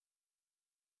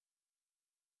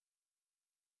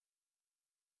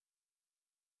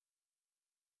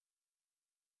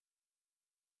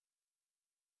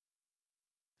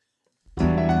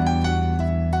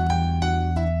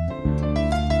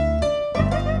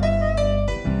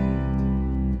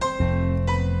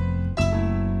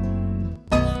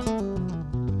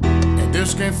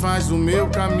quem faz o meu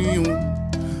caminho,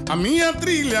 a minha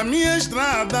trilha, a minha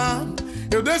estrada.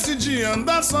 Eu decidi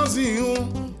andar sozinho,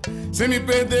 sem me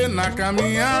perder na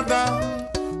caminhada.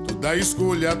 Toda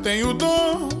escolha tem o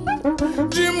dom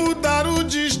de mudar o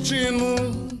destino.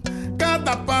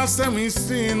 Cada passo é um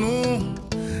ensino,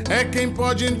 é quem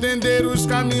pode entender os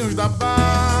caminhos da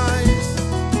paz.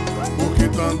 Porque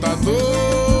tanta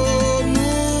dor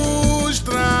nos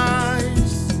traz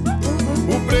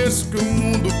o preço que o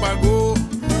mundo pagou,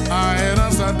 a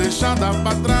herança deixada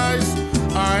pra trás,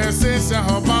 a essência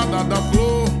roubada da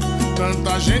flor.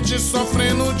 Tanta gente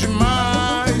sofrendo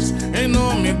demais,